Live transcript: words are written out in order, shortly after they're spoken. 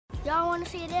Y'all want to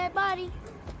see a dead body?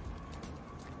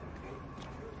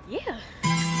 Yeah.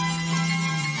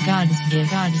 God is good,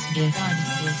 God is good, God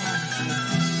is good, God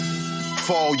is good.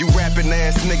 For all you rapping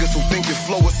ass niggas who think your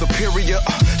flow is superior,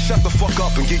 shut the fuck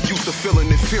up and get used to feeling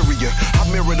inferior. I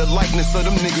mirror the likeness of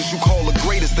them niggas you call the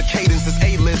greatest. The cadence is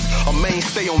A-list, a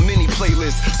mainstay on many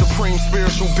playlists. Supreme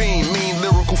spiritual being, mean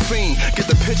lyrical fiend. Get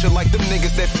the picture like them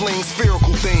niggas that fling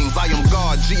spherical things. I am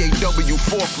God, G-A-W,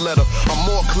 fourth letter. I'm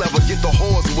more clever, get the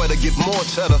whores wetter, get more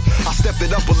cheddar. I stepped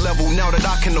it up a level now that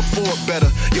I can afford better.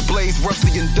 Your blaze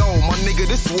rusty and dull, my nigga,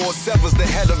 this war severs the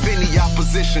head of any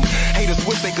opposition. Haters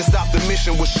wish they could stop the mission.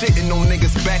 Was shitting on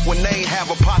niggas back when they ain't have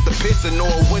a pot to piss in or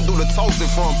a window to toss it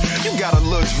from. You got a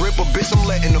little drip, a bitch, I'm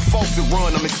letting the faucet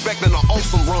run. I'm expecting an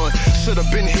awesome run. Should've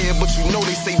been here, but you know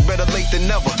they say better late than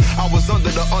never. I was under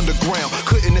the underground,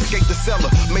 couldn't escape the cellar.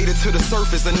 Made it to the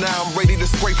surface and now I'm ready to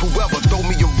scrape whoever. Throw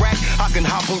me a rack, I can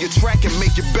hop on your track and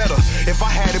make it better. If I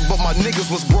had it but my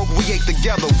niggas was broke, we ate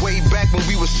together. Way back when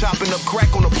we was chopping up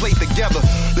crack on a plate together.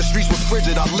 The streets was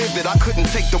frigid, I lived it, I couldn't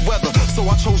take the weather. So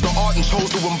I chose the art and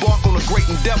chose to embark on a great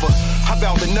endeavor. I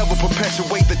vow to never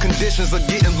perpetuate the conditions of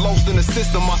getting lost in the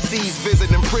system. I seized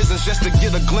visiting prisons just to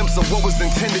get a glimpse of what was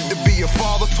intended to be a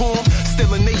father to them.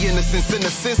 Still in their innocence, in a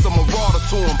sense I'm a martyr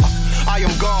to them. I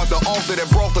am God, the author that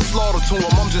brought the slaughter to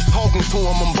him. I'm just talking to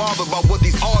him, I'm bothered by what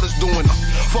these artists doing.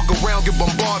 Fuck around, get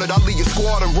bombarded, I leave your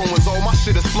squad in ruins. All my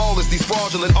shit is flawless, these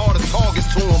fraudulent artists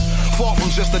targets to him. Far from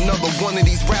just another one of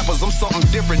these rappers, I'm something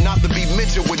different, not to be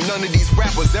mentioned with none of these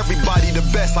rappers. Everybody the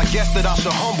best, I guess that I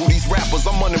should humble these rappers.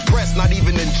 I'm unimpressed, not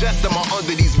even in jest am I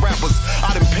under these rappers.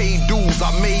 I done paid dues,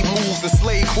 I made moves to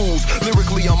slave crews.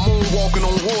 Lyrically, I'm moonwalking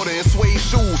on water in suede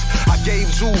shoes. I gave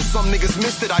jewels, some niggas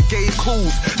missed it, I gave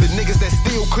clues. The niggas that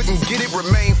still couldn't get it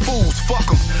remain fools, fuck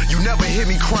them. You never hear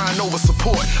me crying over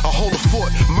support. I hold a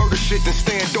fort, murder shit, then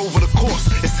stand over the corpse.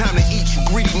 It's time to eat, you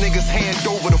greedy niggas, hand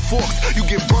over the forks. You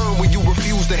get burned when you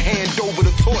refuse to hand over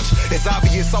the torch. It's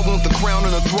obvious I want the crown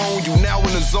and the throne. You now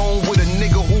in the zone with a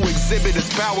nigga who exhibit his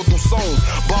power through song.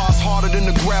 Bars harder than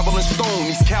the gravel and stone.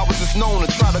 These cowards is known to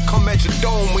try to come at your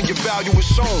dome when your value is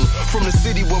shown. From the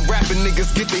city where rapping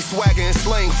niggas get their swagger and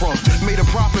slang from. Made a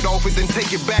profit off it, then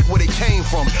take it back where they came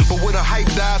from. But when the hype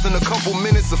dies and a couple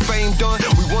minutes of fame done,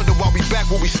 we wonder why we back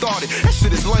where we started. That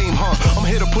shit is lame, huh? I'm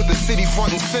here to put the city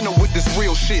front and center with this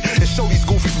real shit and show these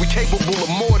goofies we capable of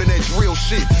more than that real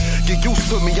shit. Get used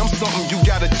to me, I'm something you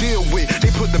gotta deal with.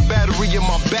 They put the battery in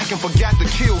my back and forgot the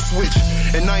kill switch.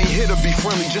 And I ain't here to be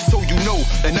friendly, just so you know.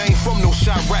 And I ain't from no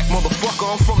Chirac, motherfucker,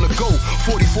 I'm from the GO.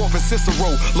 44th and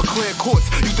Cicero, Leclerc Courts.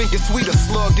 You think it's sweet, a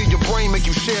slug in your brain make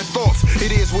you share thoughts.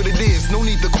 It is what it is, no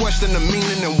need to question the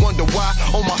meaning and wonder why.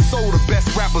 On my soul, the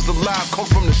best rappers alive come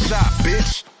from the shop,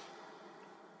 bitch.